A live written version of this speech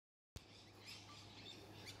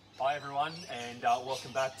Hi everyone, and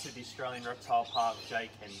welcome back to the Australian Reptile Park.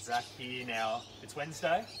 Jake and Zach here. Now, it's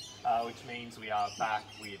Wednesday, which means we are back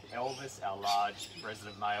with Elvis, our large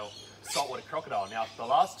resident male saltwater crocodile. Now, for the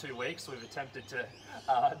last 2 weeks, we've attempted to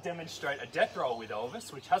demonstrate a death roll with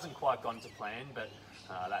Elvis, which hasn't quite gone to plan, but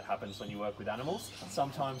that happens when you work with animals.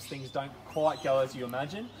 Sometimes things don't quite go as you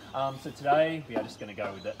imagine. So today, we are just going to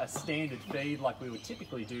go with a standard feed like we would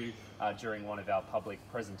typically do during one of our public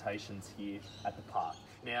presentations here at the park.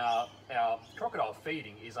 Now, our crocodile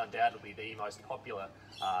feeding is undoubtedly the most popular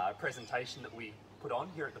presentation that we put on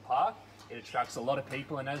here at the park. It attracts a lot of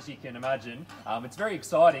people, and as you can imagine, it's very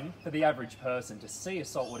exciting for the average person to see a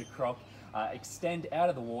saltwater croc extend out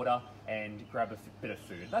of the water and grab a bit of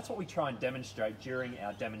food. That's what we try and demonstrate during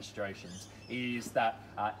our demonstrations, is that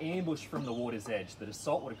ambush from the water's edge that a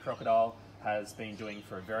saltwater crocodile has been doing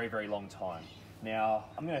for a very, very long time. Now,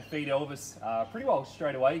 I'm going to feed Elvis pretty well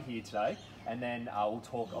straight away here today, and then we'll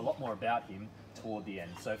talk a lot more about him toward the end.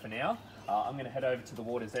 So for now, I'm going to head over to the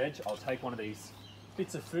water's edge. I'll take one of these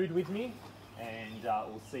bits of food with me, and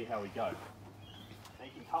we'll see how we go. Now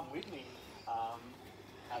you can come with me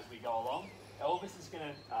as we go along. Elvis is going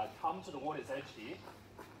to come to the water's edge here,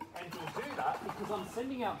 and he'll do that because I'm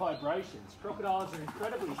sending out vibrations. Crocodiles are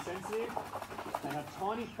incredibly sensitive. They have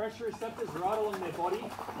tiny pressure receptors right along their body,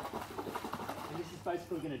 and this is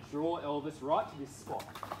basically going to draw Elvis right to this spot.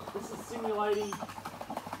 This is simulating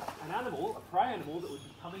an animal, a prey animal, that would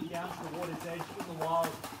be coming down to the water's edge in the wild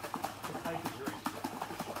to take a drink.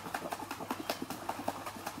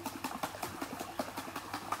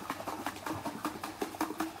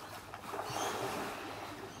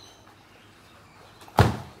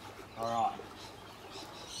 Alright,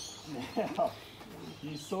 now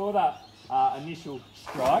you saw that initial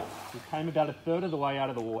strike. He came about a third of the way out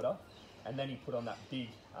of the water, and then he put on that big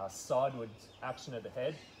sideways action at the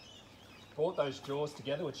head. Brought those jaws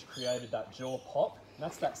together, which created that jaw pop, and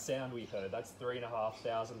that's that sound we heard. That's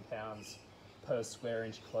 3,500 pounds per square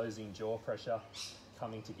inch closing jaw pressure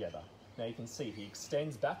coming together. Now you can see he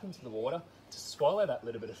extends back into the water to swallow that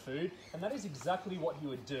little bit of food, and that is exactly what he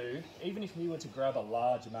would do even if he were to grab a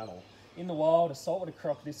large mammal. In the wild, a saltwater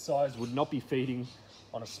croc this size would not be feeding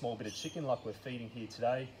on a small bit of chicken like we're feeding here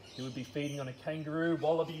today. He would be feeding on a kangaroo,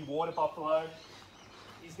 wallaby, water buffalo.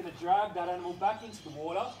 He's going to drag that animal back into the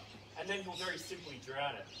water, and then he'll very simply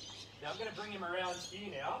drown it. Now I'm going to bring him around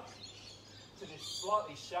here now to this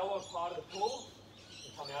slightly shallower part of the pool.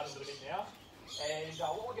 He'll come out a little bit now. And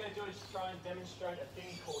what we're going to do is try and demonstrate a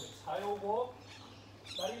thing called a tail walk.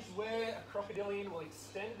 That is where a crocodilian will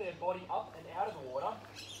extend their body up and out of the water,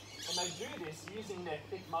 and they do this using their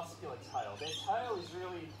thick muscular tail. Their tail is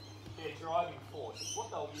really their driving force. It's what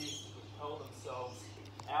they'll use to propel themselves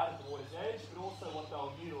out of the water's edge, but also what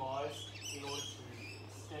they'll utilise in order to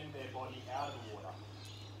extend their body out of the water.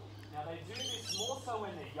 Now they do this more so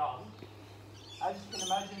when they're young. As you can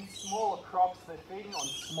imagine, smaller crocs, they're feeding on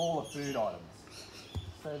smaller food items.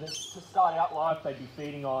 So to start out life, they'd be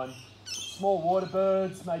feeding on small water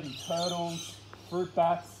birds, maybe turtles, fruit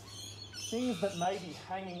bats, things that may be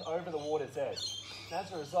hanging over the water's edge. And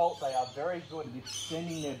as a result, they are very good at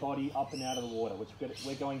extending their body up and out of the water, which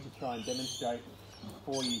we're going to try and demonstrate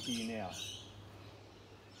for you here now.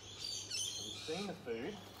 So we've seen the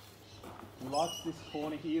food. He likes this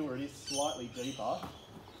corner here where it is slightly deeper. I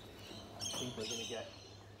think we're going to get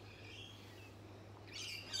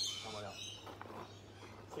someone else.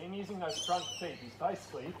 See him using those front feet. He's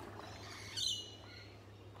basically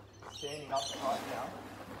standing up right now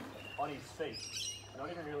on his feet, not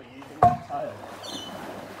even really using his tail.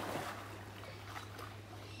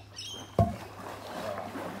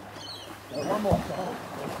 So one more time.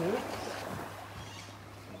 Let's do it.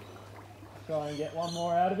 Try and get one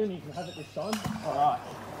more out of him. You can have it this time. All right.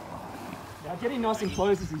 Now get him nice and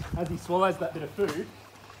close as he swallows that bit of food,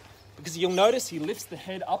 because you'll notice he lifts the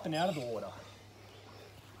head up and out of the water.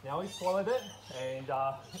 Now he's swallowed it, and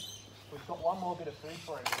we've got one more bit of food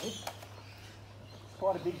for him here. It's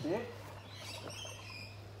quite a big bit.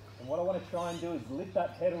 And what I want to try and do is lift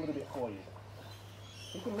that head a little bit for you.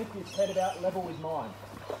 He can lift his head about level with mine.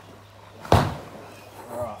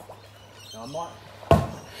 Alright. Now I might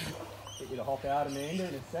get you to hop out, Amanda,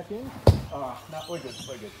 in a second. Alright, no, we're good,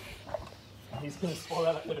 we're good. He's going to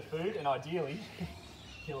swallow that bit of food, and ideally,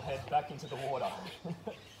 he'll head back into the water.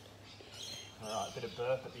 Alright, bit of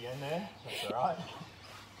burp at the end there, that's alright.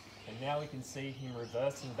 And now we can see him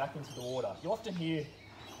reversing back into the water. You often hear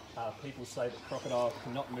people say that crocodiles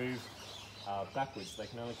cannot move backwards, they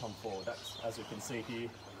can only come forward. That's, as we can see here,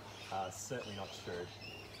 certainly not true.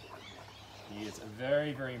 He is a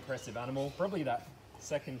very, very impressive animal, probably that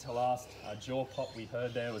second to last jaw pop we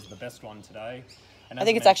heard there was the best one today. And I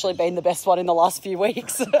think it's actually been the best one in the last few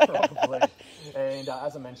weeks. Probably. And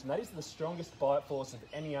as I mentioned, that is the strongest bite force of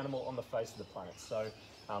any animal on the face of the planet. So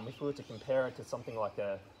if we were to compare it to something like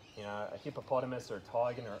a hippopotamus or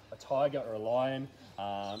a tiger or a lion,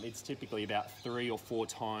 it's typically about 3 or 4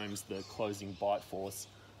 times the closing bite force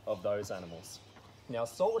of those animals. Now,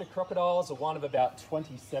 saltwater crocodiles are one of about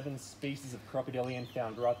 27 species of crocodilian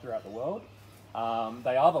found right throughout the world.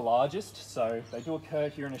 They are the largest, so they do occur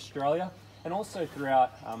here in Australia and also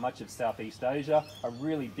throughout much of Southeast Asia. A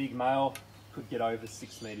really big male could get over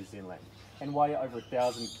 6 metres in length and weigh over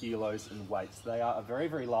 1,000 kilos in weight. So they are a very,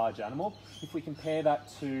 very large animal. If we compare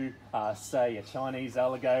that to, say, a Chinese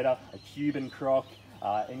alligator, a Cuban croc,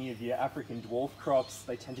 any of your African dwarf crocs,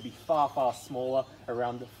 they tend to be far, far smaller,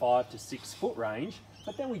 around the 5 to 6 foot range.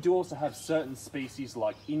 But then we do also have certain species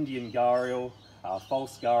like Indian gharial,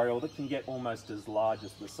 false gharial, that can get almost as large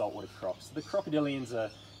as the saltwater crocs. So the crocodilians are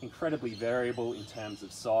incredibly variable in terms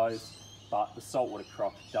of size, but the saltwater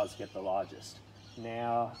croc does get the largest.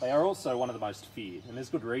 Now, they are also one of the most feared, and there's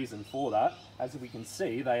good reason for that. As we can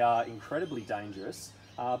see, they are incredibly dangerous,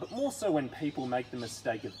 but more so when people make the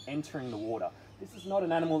mistake of entering the water. This is not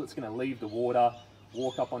an animal that's going to leave the water,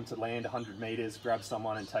 walk up onto land 100 metres, grab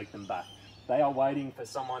someone and take them back. They are waiting for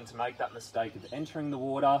someone to make that mistake of entering the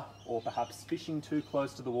water or perhaps fishing too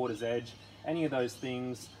close to the water's edge. Any of those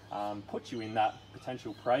things put you in that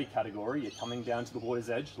potential prey category. You're coming down to the water's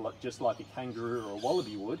edge just like a kangaroo or a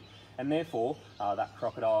wallaby would, and therefore that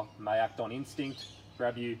crocodile may act on instinct,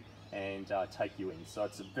 grab you and take you in. So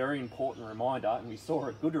it's a very important reminder, and we saw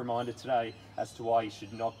a good reminder today as to why you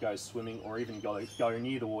should not go swimming or even go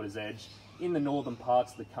near the water's edge in the northern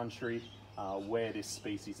parts of the country where this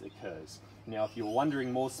species occurs. Now, if you're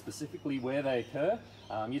wondering more specifically where they occur,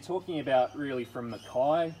 you're talking about really from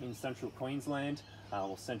Mackay in central Queensland,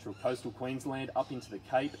 or central coastal Queensland, up into the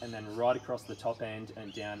Cape, and then right across the top end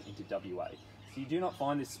and down into WA. So you do not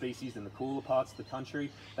find this species in the cooler parts of the country.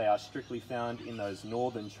 They are strictly found in those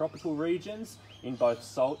northern tropical regions, in both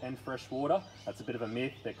salt and fresh water. That's a bit of a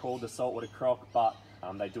myth. They're called the saltwater croc, but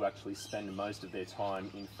they do actually spend most of their time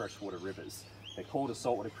in freshwater rivers. They're called a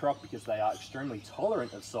saltwater croc because they are extremely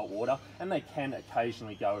tolerant of salt water, and they can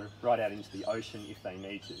occasionally go right out into the ocean if they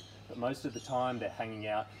need to. But most of the time they're hanging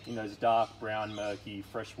out in those dark, brown, murky,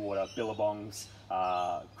 freshwater billabongs,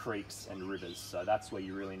 creeks and rivers. So that's where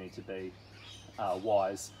you really need to be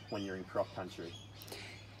wise when you're in croc country.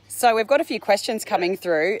 So we've got a few questions coming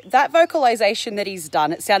through. That vocalisation that he's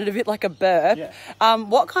done, it sounded a bit like a burp. Yeah.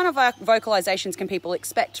 What kind of vocalisations can people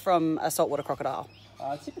expect from a saltwater crocodile?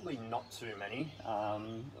 Typically not too many.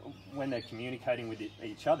 When they're communicating with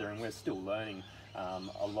each other, and we're still learning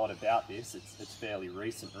a lot about this, it's fairly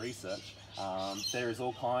recent research. There is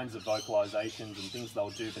all kinds of vocalisations and things they'll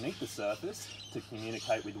do beneath the surface to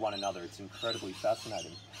communicate with one another. It's incredibly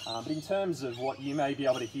fascinating. But in terms of what you may be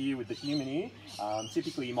able to hear with the human ear,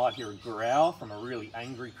 typically you might hear a growl from a really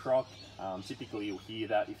angry croc. Typically you'll hear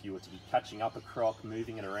that if you were to be catching up a croc,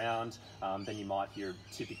 moving it around, then you might hear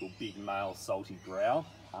a typical big male salty growl.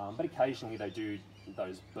 But occasionally they do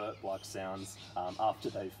those burp-like sounds after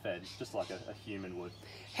they've fed, just like a human would.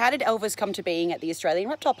 How did Elvis come to being at the Australian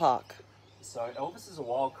Reptile Park? So Elvis is a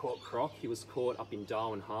wild-caught croc. He was caught up in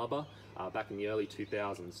Darwin Harbour back in the early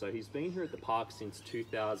 2000s. So he's been here at the park since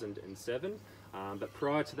 2007. But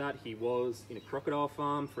prior to that, he was in a crocodile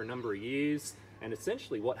farm for a number of years. And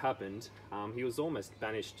essentially what happened, he was almost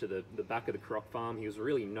banished to the back of the croc farm. He was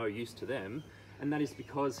really no use to them. And that is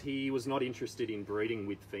because he was not interested in breeding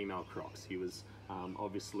with female crocs. He was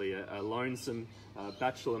obviously a lonesome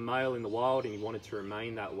bachelor male in the wild, and he wanted to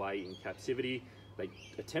remain that way in captivity. They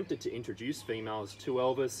attempted to introduce females to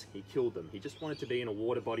Elvis. He killed them. He just wanted to be in a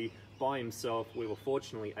water body by himself. We were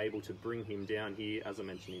fortunately able to bring him down here, as I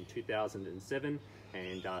mentioned, in 2007.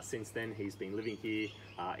 And since then, he's been living here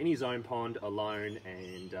in his own pond alone,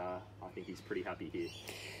 and I think he's pretty happy here.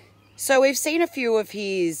 So we've seen a few of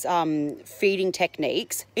his feeding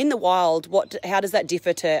techniques. In the wild, how does that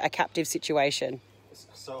differ to a captive situation?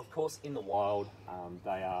 So of course, in the wild,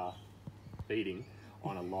 they are feeding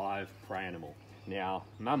on a live prey animal. Now,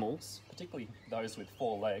 mammals, particularly those with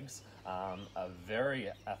 4 legs, are very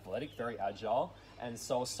athletic, very agile, and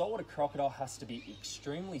so a saltwater crocodile has to be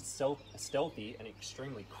extremely stealthy and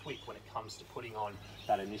extremely quick when it comes to putting on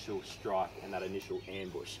that initial strike and that initial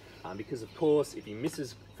ambush. Because of course, if he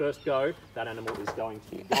misses first go, that animal is going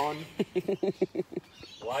to be gone,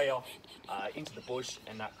 way off into the bush,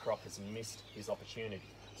 and that croc has missed his opportunity.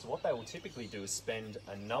 So what they will typically do is spend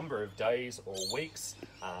a number of days or weeks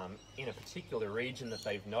in a particular region that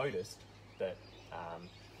they've noticed that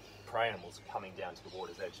prey animals are coming down to the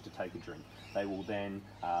water's edge to take a drink. They will then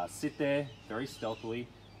sit there very stealthily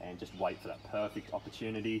and just wait for that perfect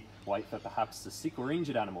opportunity, wait for perhaps a sick or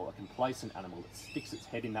injured animal, a complacent animal that sticks its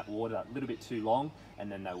head in that water a little bit too long,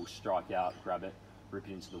 and then they will strike out, grab it, rip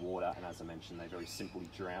it into the water, and as I mentioned, they very simply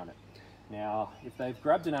drown it. Now, if they've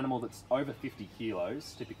grabbed an animal that's over 50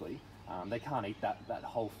 kilos, typically, they can't eat that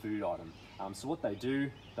whole food item. So what they do,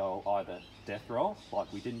 they'll either death roll,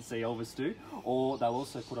 like we didn't see Elvis do, or they'll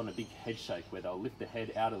also put on a big head shake where they'll lift the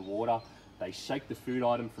head out of the water. They shake the food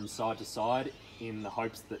item from side to side in the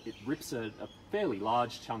hopes that it rips a fairly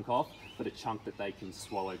large chunk off, but a chunk that they can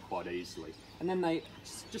swallow quite easily. And then they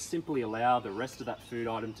just simply allow the rest of that food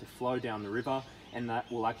item to flow down the river, and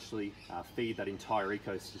that will actually feed that entire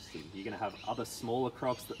ecosystem. You're going to have other smaller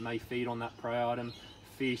crocs that may feed on that prey item,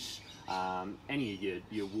 fish, any of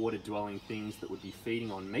your water-dwelling things that would be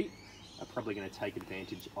feeding on meat are probably going to take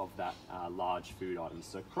advantage of that large food item.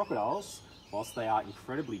 So crocodiles, whilst they are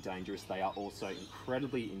incredibly dangerous, they are also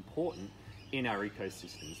incredibly important in our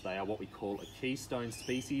ecosystems. They are what we call a keystone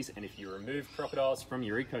species, and if you remove crocodiles from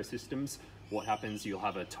your ecosystems, what happens? You'll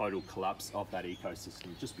have a total collapse of that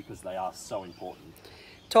ecosystem just because they are so important.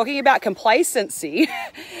 Talking about complacency,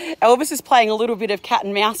 Elvis is playing a little bit of cat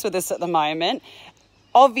and mouse with us at the moment.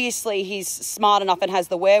 Obviously, he's smart enough and has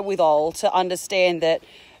the wherewithal to understand that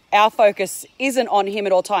our focus isn't on him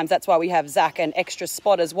at all times. That's why we have Zach and extra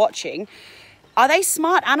spotters watching. Are they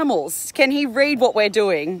smart animals? Can he read what we're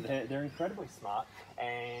doing? They're incredibly smart,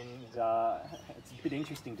 and it's a bit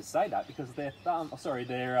interesting to say that because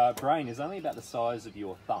their brain is only about the size of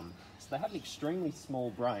your thumb. So they have an extremely small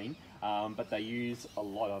brain, but they use a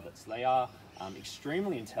lot of it. So they are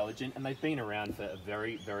extremely intelligent, and they've been around for a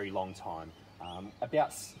very, very long time.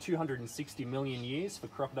 About 260 million years for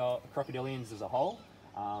crocodilians as a whole.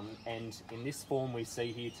 And in this form we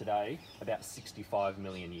see here today, about 65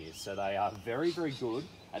 million years. So they are very, very good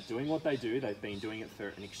at doing what they do. They've been doing it for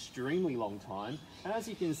an extremely long time. And as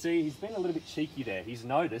you can see, he's been a little bit cheeky there. He's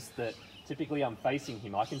noticed that typically I'm facing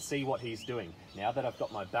him. I can see what he's doing. Now that I've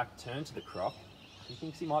got my back turned to the croc, he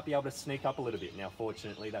thinks he might be able to sneak up a little bit. Now,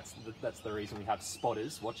 fortunately, that's the reason we have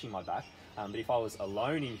spotters watching my back. But if I was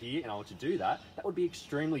alone in here and I were to do that, that would be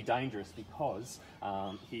extremely dangerous because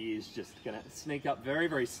he is just going to sneak up very,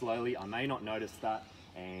 very slowly. I may not notice that.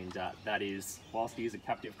 And that is, whilst he is a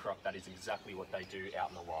captive croc, that is exactly what they do out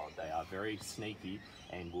in the wild. They are very sneaky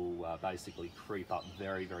and will basically creep up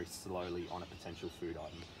very, very slowly on a potential food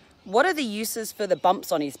item. What are the uses for the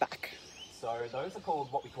bumps on his back? So those are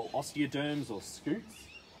called what we call osteoderms or scutes,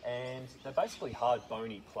 and they're basically hard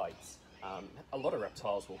bony plates. A lot of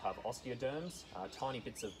reptiles will have osteoderms, tiny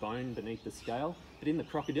bits of bone beneath the scale, but in the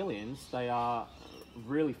crocodilians they are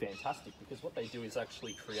really fantastic because what they do is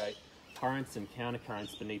actually create currents and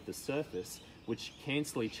countercurrents beneath the surface which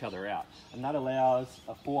cancel each other out, and that allows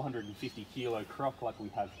a 450 kilo croc like we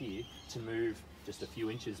have here to move just a few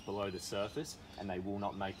inches below the surface, and they will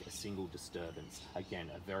not make a single disturbance. Again,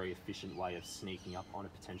 a very efficient way of sneaking up on a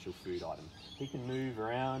potential food item. He can move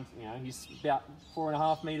around, you know, he's about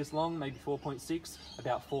 4.5 meters long, maybe 4.6,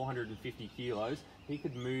 about 450 kilos. He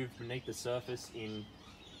could move beneath the surface in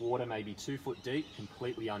water maybe 2 foot deep,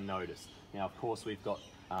 completely unnoticed. Now, of course, we've got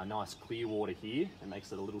nice clear water here. It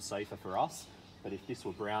makes it a little safer for us. But if this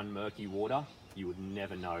were brown, murky water, you would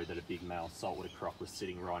never know that a big male saltwater croc was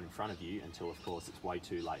sitting right in front of you until, of course, it's way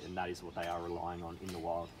too late. And that is what they are relying on in the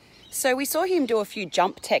wild. So we saw him do a few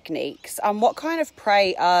jump techniques. What kind of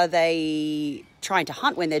prey are they trying to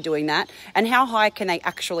hunt when they're doing that? And how high can they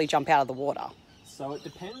actually jump out of the water? So it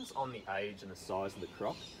depends on the age and the size of the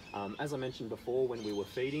croc. As I mentioned before, when we were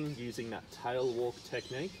feeding using that tail walk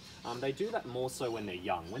technique, they do that more so when they're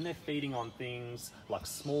young. When they're feeding on things like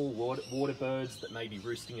small water birds that may be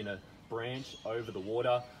roosting in a branch over the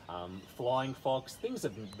water, flying fox, things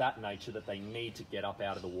of that nature that they need to get up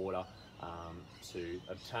out of the water to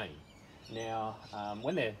obtain. Now,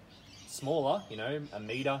 when they're smaller, you know, a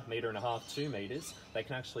metre, metre and a half, 2 metres, they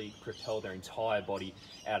can actually propel their entire body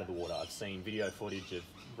out of the water. I've seen video footage of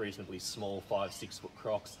reasonably small 5-6 foot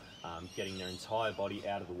crocs getting their entire body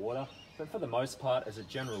out of the water. But for the most part, as a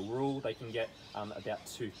general rule, they can get about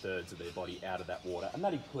 2/3 of their body out of that water. And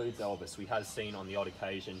that includes Elvis. We have seen on the odd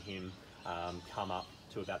occasion him come up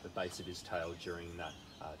to about the base of his tail during that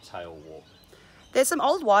tail walk. There's some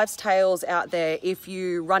old wives' tales out there if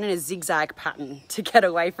you run in a zigzag pattern to get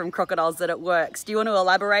away from crocodiles that it works. Do you want to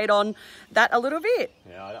elaborate on that a little bit?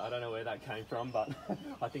 Yeah, I don't know where that came from, but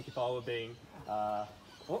I think if I were being...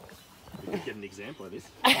 we could get an example of this.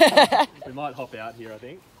 We might hop out here, I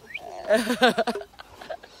think.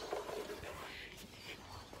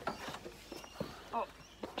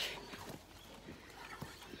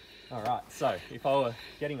 So if I were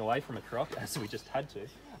getting away from a croc, as we just had to,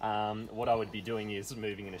 what I would be doing is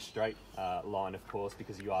moving in a straight line, of course,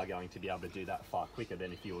 because you are going to be able to do that far quicker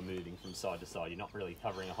than if you were moving from side to side. You're not really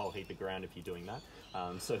covering a whole heap of ground if you're doing that.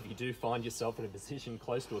 So if you do find yourself in a position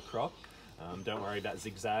close to a croc, don't worry about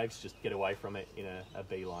zigzags, just get away from it in a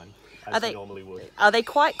beeline, as you normally would. Are they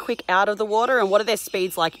quite quick out of the water, and what are their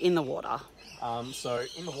speeds like in the water? So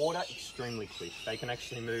in the water, extremely quick. They can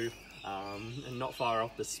actually move and not far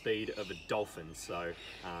off the speed of a dolphin. So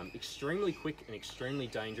extremely quick and extremely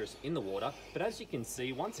dangerous in the water. But as you can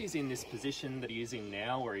see, once he's in this position that he is in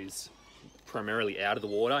now, where he's primarily out of the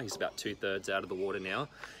water, he's about 2/3 out of the water now,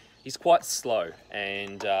 he's quite slow,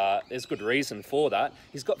 and there's good reason for that.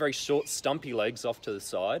 He's got very short, stumpy legs off to the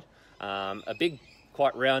side, a big,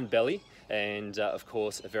 quite round belly, and of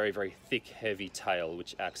course a very, very thick, heavy tail,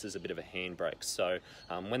 which acts as a bit of a handbrake. So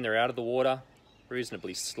when they're out of the water,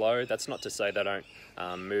 reasonably slow. That's not to say they don't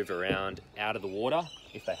move around out of the water.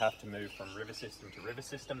 If they have to move from river system to river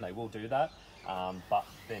system, they will do that, but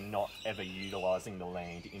they're not ever utilising the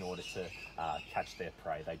land in order to catch their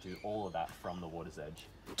prey. They do all of that from the water's edge.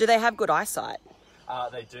 Do they have good eyesight?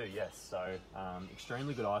 They do, yes. So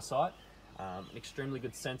extremely good eyesight, an extremely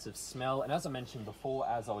good sense of smell, and as I mentioned before,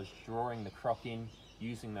 as I was drawing the croc in,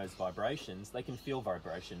 using those vibrations, they can feel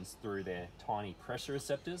vibrations through their tiny pressure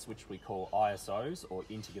receptors, which we call ISOs, or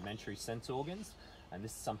integumentary sense organs, and this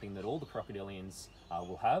is something that all the crocodilians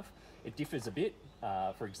will have. It differs a bit.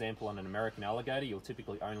 For example, on an American alligator, you'll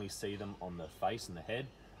typically only see them on the face and the head.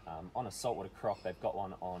 On a saltwater croc, they've got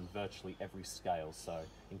one on virtually every scale, so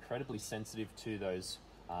incredibly sensitive to those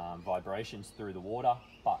vibrations through the water,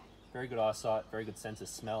 but very good eyesight, very good sense of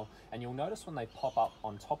smell. And you'll notice when they pop up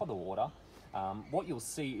on top of the water, what you'll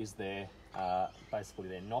see is basically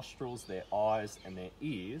their nostrils, their eyes and their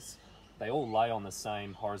ears, they all lay on the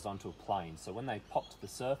same horizontal plane. So when they pop to the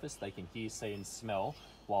surface, they can hear, see and smell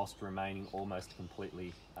whilst remaining almost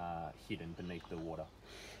completely hidden beneath the water.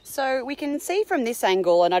 So we can see from this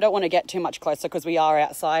angle, and I don't want to get too much closer because we are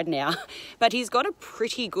outside now, but he's got a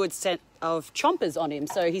pretty good set of chompers on him.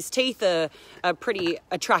 So his teeth are pretty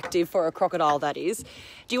attractive for a crocodile, that is.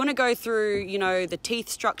 Do you want to go through, the teeth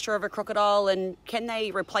structure of a crocodile, and can they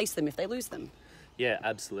replace them if they lose them? Yeah,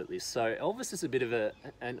 absolutely. So Elvis is a bit of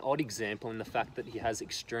an odd example in the fact that he has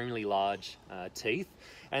extremely large teeth,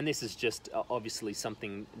 and this is just obviously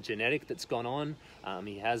something genetic that's gone on.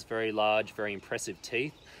 He has very large, very impressive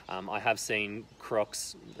teeth. I have seen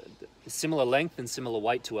crocs similar length and similar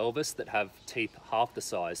weight to Elvis that have teeth half the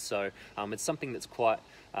size, so it's something that's quite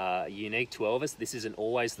unique to Elvis. This isn't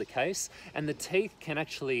always the case, and the teeth can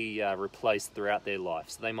actually replace throughout their life.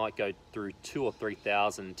 So they might go through 2,000 or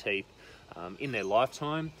 3,000 teeth in their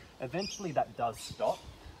lifetime. Eventually that does stop.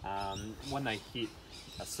 When they hit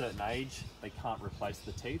a certain age, they can't replace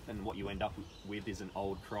the teeth, and what you end up with is an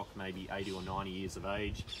old croc, maybe 80 or 90 years of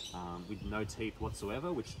age, with no teeth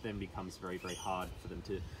whatsoever, which then becomes very, very hard for them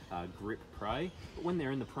to grip prey. But when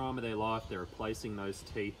they're in the prime of their life, they're replacing those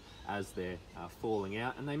teeth as they're falling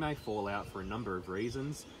out, and they may fall out for a number of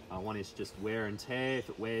reasons. One is just wear and tear. If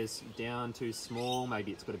it wears down too small,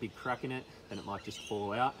 maybe it's got a big crack in it, then it might just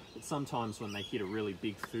fall out. But sometimes when they hit a really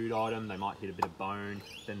big food item, they might hit a bit of bone,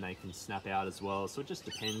 then they can snap out as well. So it just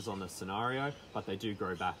depends on the scenario, but they do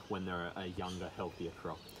grow back when they're a younger, healthier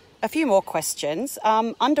croc. A few more questions.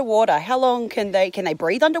 Underwater, how long can they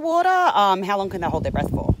breathe underwater? How long can they hold their breath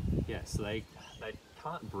for? Yeah, so they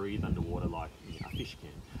can't breathe underwater like a fish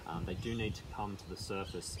can. They do need to come to the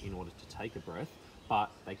surface in order to take a breath,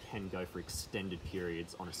 but they can go for extended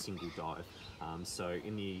periods on a single dive. So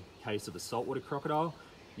in the case of a saltwater crocodile,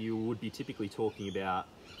 you would be typically talking about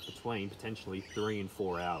between potentially 3 and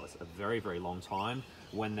 4 hours, a very, very long time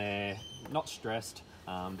when they're not stressed.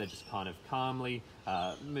 They're just kind of calmly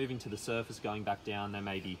moving to the surface, going back down. There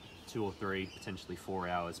may be 2 or 3, potentially 4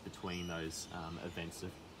 hours between those events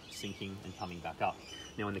of sinking and coming back up.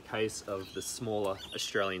 Now, in the case of the smaller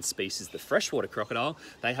Australian species, the freshwater crocodile,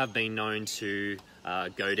 they have been known to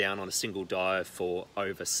go down on a single dive for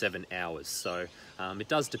over 7 hours. So it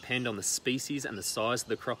does depend on the species and the size of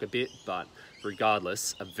the croc a bit, but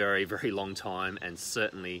regardless, a very, very long time, and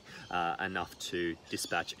certainly enough to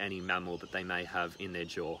dispatch any mammal that they may have in their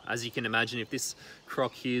jaw. As you can imagine, if this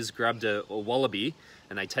croc here's grabbed a wallaby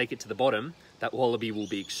and they take it to the bottom, that wallaby will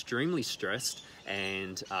be extremely stressed,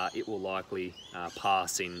 and it will likely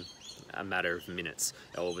pass in a matter of minutes.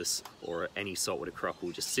 Elvis or any saltwater croc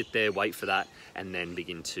will just sit there, wait for that, and then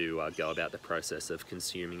begin to go about the process of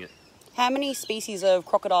consuming it. How many species of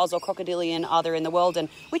crocodiles or crocodilian are there in the world, and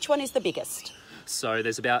which one is the biggest? So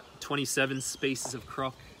there's about 27 species of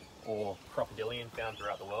croc or crocodilian found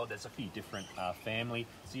throughout the world. There's a few different family.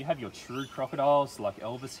 So you have your true crocodiles like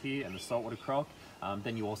Elvis here and the saltwater croc.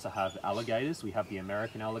 Then you also have alligators. We have the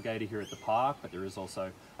American alligator here at the park, but there is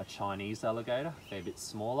also a Chinese alligator, a fair bit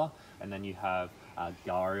smaller. And then you have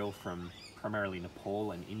gharial from primarily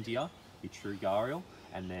Nepal and India, your true gharial.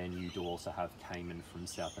 And then you do also have caiman from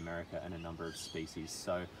South America and a number of species.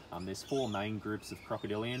 So there's 4 main groups of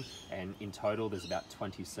crocodilian, and in total there's about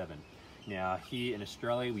 27. Now here in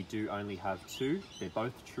Australia we do only have 2. They're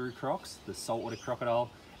both true crocs, the saltwater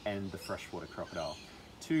crocodile and the freshwater crocodile.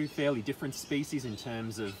 2 fairly different species in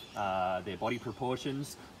terms of their body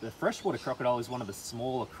proportions. The freshwater crocodile is one of the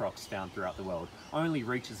smaller crocs found throughout the world. Only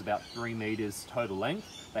reaches about 3 meters total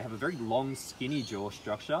length. They have a very long skinny jaw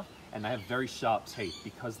structure, and they have very sharp teeth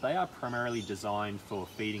because they are primarily designed for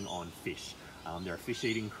feeding on fish. They're a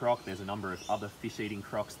fish-eating croc. There's a number of other fish-eating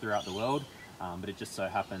crocs throughout the world, but it just so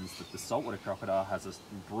happens that the saltwater crocodile has a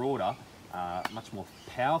broader, much more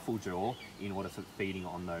powerful jaw in order for feeding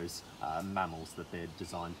on those mammals that they're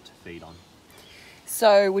designed to feed on.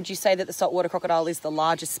 So would you say that the saltwater crocodile is the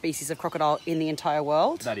largest species of crocodile in the entire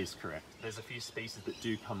world? That is correct. There's a few species that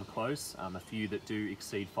do come close, a few that do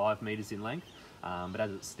exceed 5 meters in length, but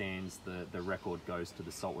as it stands, the record goes to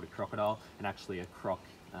the saltwater crocodile, and actually a croc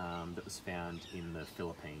that was found in the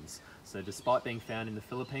Philippines. So despite being found in the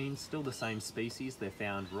Philippines, still the same species. They're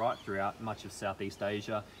found right throughout much of Southeast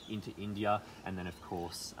Asia, into India, and then of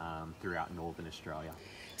course throughout Northern Australia.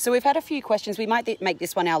 So we've had a few questions. We might make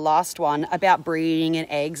this one our last one about breeding and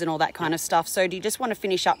eggs and all that kind of stuff. So do you just want to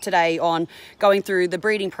finish up today on going through the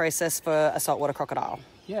breeding process for a saltwater crocodile?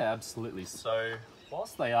 Yeah, absolutely. So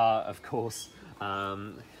whilst they are, of course,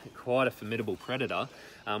 quite a formidable predator,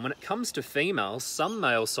 when it comes to females, some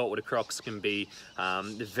male saltwater crocs can be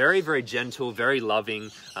very, very gentle, very loving,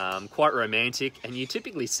 quite romantic, and you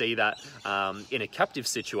typically see that in a captive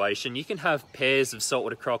situation. You can have pairs of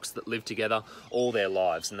saltwater crocs that live together all their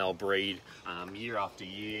lives, and they'll breed year after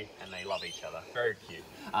year, and they love each other. Very cute.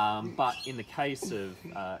 But in the case of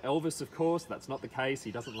Elvis, of course, that's not the case.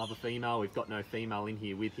 He doesn't love a female. We've got no female in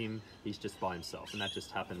here with him. He's just by himself, and that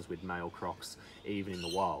just happens with male crocs, even in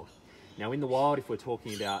the wild. Now in the wild, if we're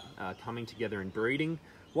talking about coming together and breeding,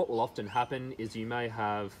 what will often happen is you may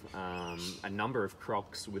have a number of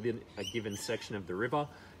crocs within a given section of the river.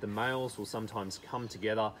 The males will sometimes come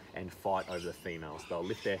together and fight over the females. They'll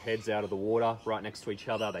lift their heads out of the water right next to each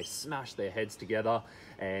other. They smash their heads together,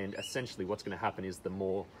 and essentially what's going to happen is the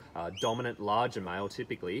more dominant, larger male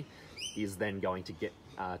typically is then going to get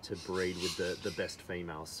to breed with the best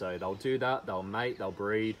females. So they'll do that, they'll mate, they'll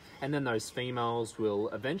breed, and then those females will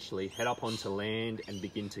eventually head up onto land and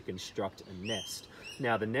begin to construct a nest.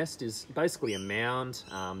 Now the nest is basically a mound.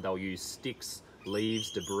 They'll use sticks,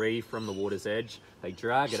 leaves, debris from the water's edge. They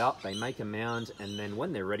drag it up, they make a mound, and then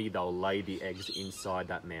when they're ready, they'll lay the eggs inside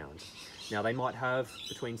that mound. Now they might have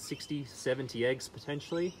between 60, 70 eggs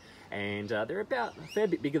potentially, and they're about a fair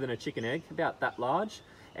bit bigger than a chicken egg, about that large,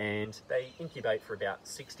 and they incubate for about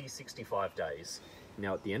 60, 65 days.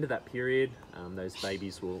 Now at the end of that period, those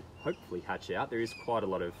babies will hopefully hatch out. There is quite a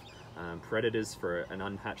lot of predators for an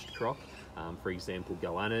unhatched croc. For example,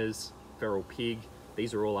 goannas, feral pig.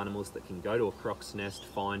 These are all animals that can go to a croc's nest,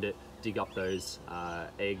 find it, dig up those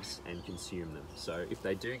eggs and consume them. So if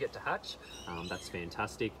they do get to hatch, that's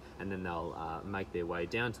fantastic, and then they'll make their way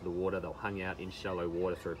down to the water. They'll hang out in shallow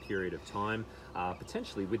water for a period of time,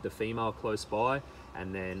 potentially with the female close by,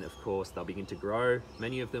 and then of course they'll begin to grow.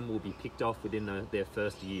 Many of them will be picked off within their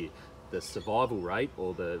first year. The survival rate,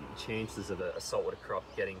 or the chances of a saltwater croc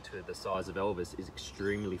getting to the size of Elvis, is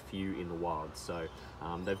extremely few in the wild. So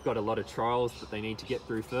they've got a lot of trials that they need to get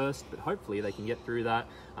through first, but hopefully they can get through that.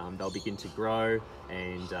 They'll begin to grow,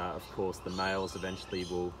 and of course the males eventually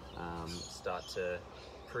will start to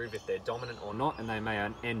prove if they're dominant or not, and they may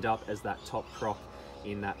end up as that top croc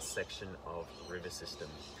in that section of the river system.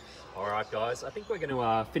 Alright guys, I think we're going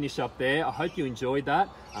to finish up there. I hope you enjoyed that.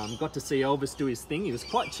 Got to see Elvis do his thing. He was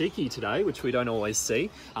quite cheeky today, which we don't always see.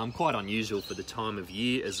 Quite unusual for the time of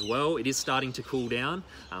year as well. It is starting to cool down,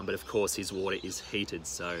 but of course his water is heated,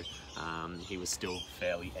 so he was still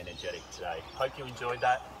fairly energetic today. Hope you enjoyed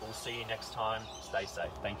that. We'll see you next time. Stay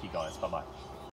safe. Thank you guys. Bye-bye.